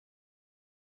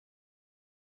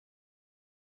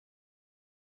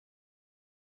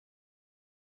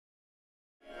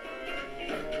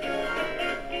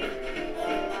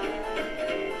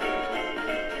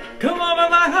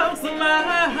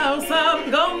house,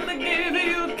 I'm gonna give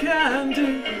you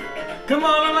candy. Come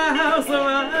on to my house,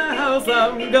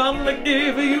 I'm gonna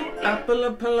give you apple,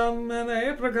 a plum, and an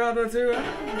apricot or two.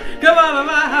 Come on to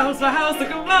my house,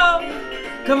 come on.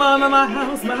 Come on to my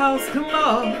house, come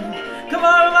on. Come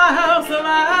on to my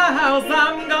house,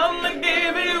 I'm gonna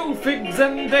give you figs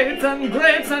and dates and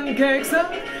grapes and cakes.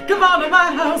 Come on to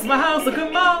my house,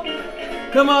 come on.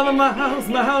 Come on to my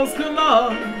house, come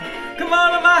on. Come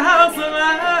on to my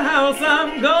house,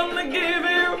 I'm gonna give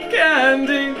you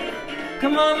candy.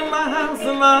 Come on to my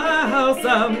house,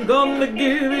 I'm gonna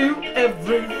give you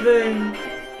everything.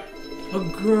 A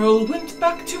girl went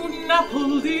back to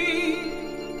Napoli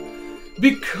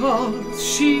because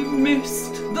she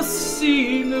missed the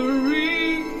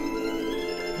scenery,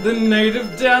 the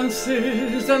native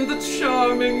dances and the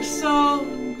charming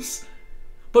songs.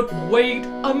 But wait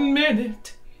a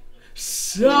minute,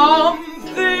 something's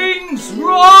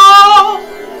wrong.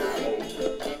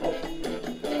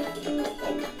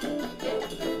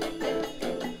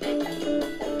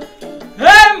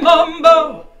 Hey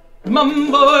mambo,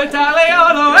 mambo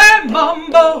Italiano, hey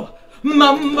mambo,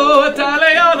 mambo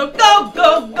Italiano, go,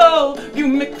 go, go. You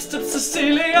mixed up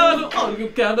Siciliano, all you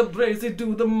calabrese,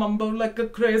 do the mambo like a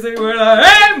crazy word.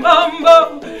 Hey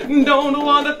mambo, don't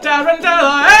want a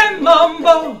tarantella, hey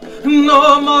mambo,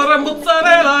 no more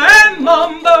mozzarella, hey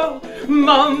mambo,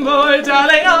 mambo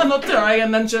Italiano, try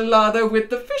an enchilada with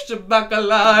the fish of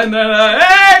bacala, and then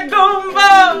hey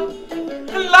gumba.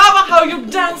 Love how you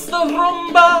dance the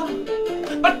rumba,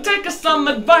 but take some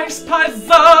advice,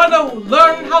 paisano.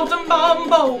 Learn how to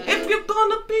mambo. If you're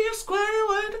gonna be a square,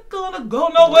 you ain't gonna go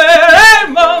nowhere. Hey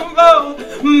mambo,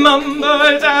 mambo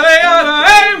Italiano.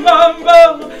 Hey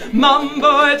mambo,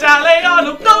 mambo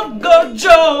Italiano. Go, go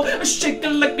Joe, shake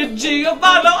it like a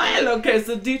Giovanni. Hello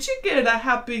quesadici, get a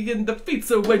happy in the feet.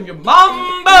 So when you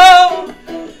mambo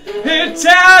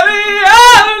Italiano,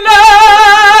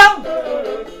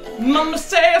 Mama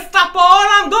say stop or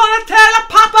I'm gonna tell her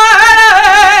Papa,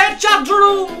 hey,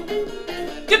 Jadru,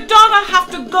 you don't have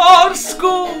to go to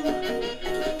school.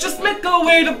 Just make a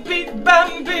way to beat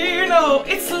Bambino.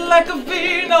 It's like a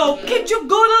vino. Kid, you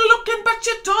good looking, but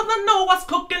you don't know what's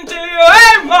cooking till you.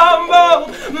 Hey, mambo,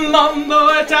 mambo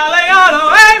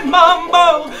Italiano. Hey,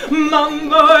 mambo,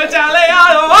 mambo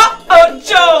Italiano. Oh, oh,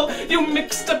 Joe, you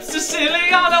mixed up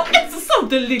Siciliano. It's so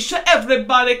delicious.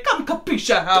 Everybody come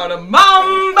capisce how to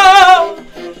mambo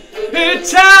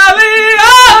Italiano.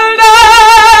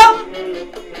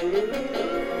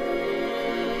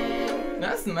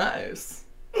 That's nice.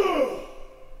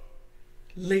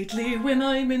 Lately when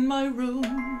I'm in my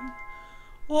room,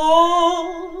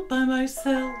 all by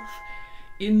myself,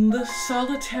 in the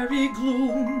solitary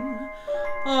gloom,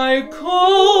 I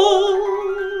call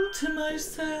to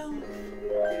myself.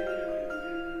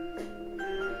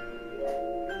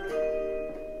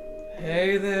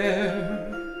 Hey there,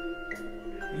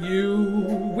 you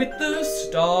with the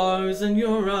stars in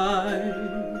your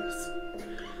eyes.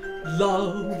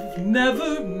 Love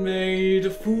never made a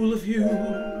fool of you.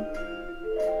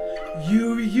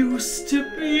 You used to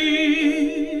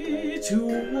be too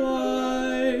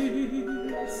wise.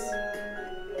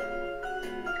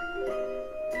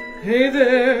 Hey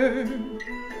there,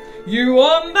 you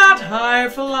on that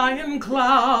high-flying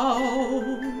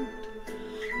cloud.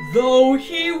 Though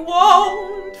he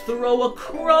won't throw a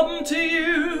crumb to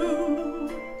you,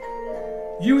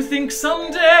 you think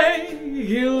someday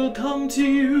he'll come to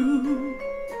you.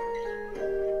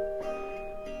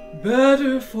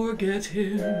 Better forget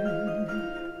him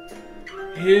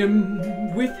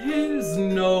with his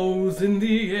nose in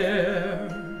the air.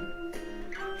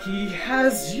 He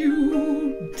has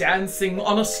you dancing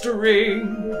on a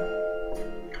string.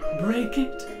 Break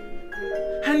it,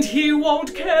 and he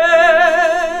won't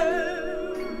care.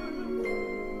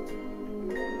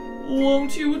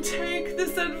 Won't you take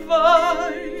this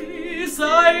advice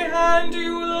I hand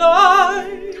you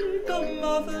like a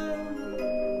mother?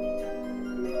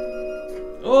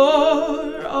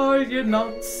 Or are you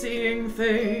not seeing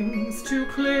things too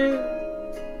clear?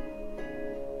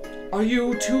 Are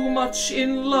you too much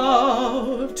in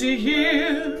love to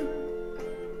hear?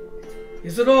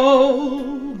 Is it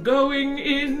all going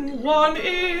in one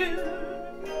ear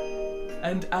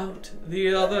and out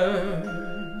the other?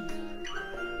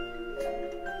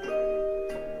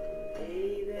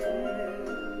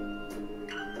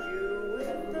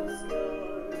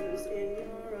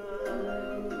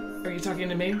 Are you talking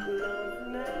to me?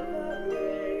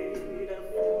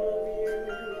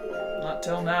 Not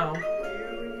till now.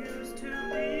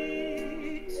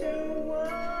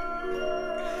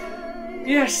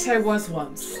 Yes, I was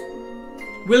once.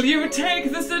 Will you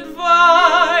take this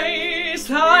advice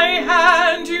least I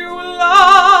hand you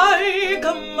like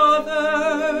a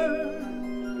mother.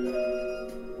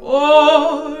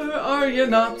 Or are you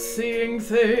not seeing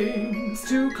things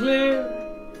too clear?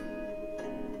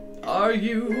 Are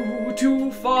you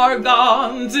too far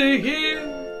gone to hear?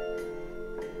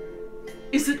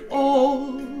 Is it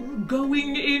all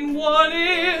going in one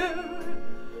ear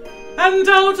and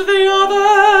out the other?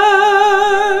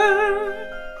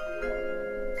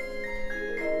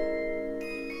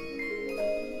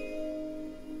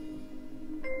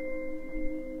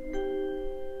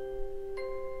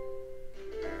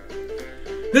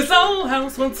 This old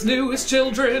house once knew his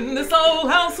children, this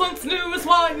old house once knew his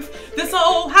wife. This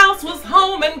old house was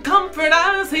home and comfort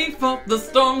as he fought the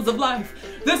storms of life.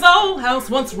 This old house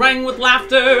once rang with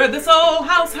laughter, this old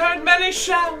house heard many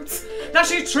shouts. Now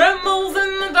she trembles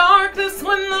in the darkness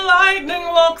when the lightning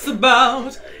walks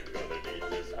about.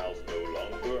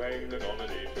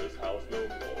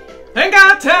 Ain't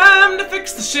got time to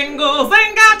fix the shingles,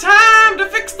 ain't got time to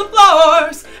fix the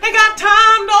floors, ain't got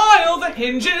time to oil the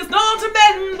hinges, nor to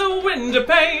bend the window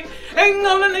pane. Ain't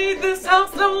gonna need this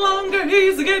house no longer,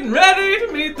 he's getting ready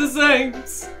to meet the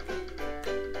saints.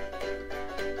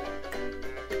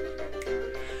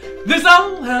 This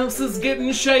old house is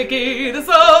getting shaky, this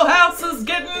old house is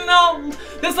getting old.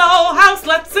 This old house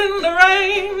lets in the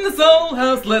rain, this old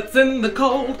house lets in the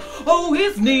cold. Oh,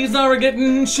 his knees are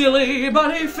getting chilly,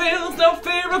 but he feels no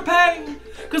fear of pain,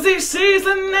 'cause he sees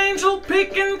an angel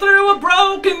peeking through a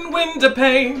broken window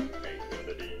pane.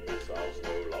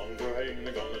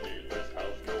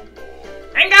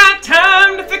 Ain't got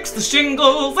time to fix the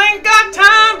shingles, ain't got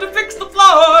time to fix the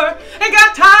floor, ain't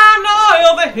got time to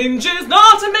oil the hinges,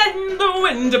 nor to mend the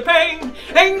window pane.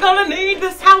 Ain't gonna need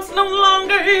this house no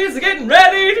longer, he's getting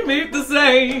ready to meet the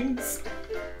saints.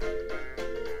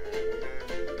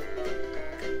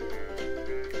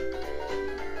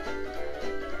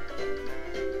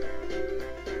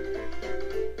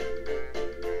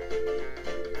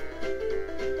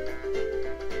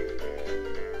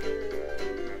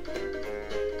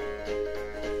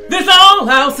 This old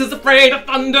house is afraid of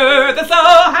thunder, this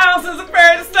old house is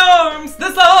afraid of storms.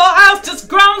 This old house just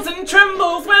groans and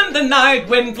trembles when the night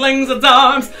wind flings its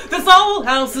arms. This old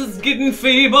house is getting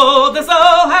feeble, this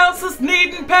old house is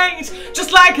needing paint.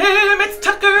 Just like him, it's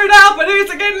tuckered out, but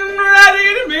he's getting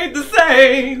ready to meet the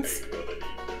saints.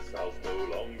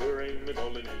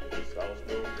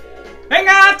 Ain't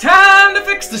got time to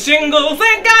fix the shingles,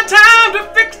 ain't got time to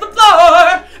fix the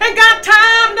floor, ain't got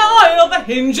time to oil the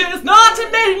hinges, nor to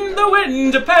mend the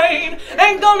window pane.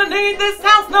 Ain't gonna need this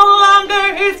house no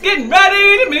longer, he's getting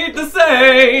ready to meet the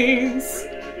saints.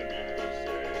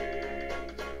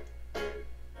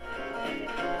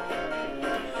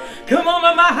 Come on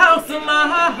to my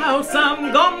house,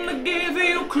 I'm gonna give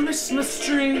you a Christmas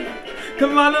tree.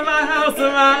 Come on to my house,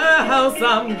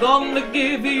 I'm gonna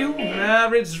give you a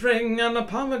marriage ring and a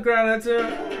pomegranate too.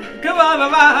 Come on to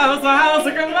my house,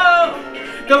 come on.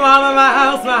 Come on to my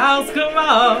house, come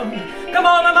on. Come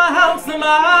on to my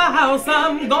house,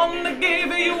 I'm gonna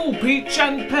give you peach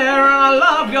and pear, and I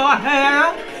love your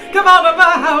hair. Come on to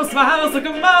my house,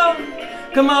 come on.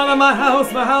 Come on to my house,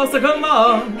 come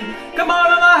on. Come on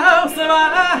to my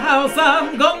house,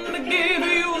 I'm gonna give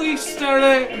you Easter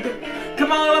egg.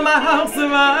 Come on to my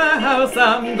house,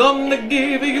 I'm gonna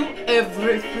give you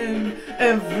everything,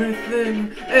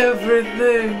 everything,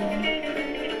 everything.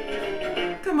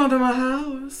 Come on to my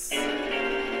house.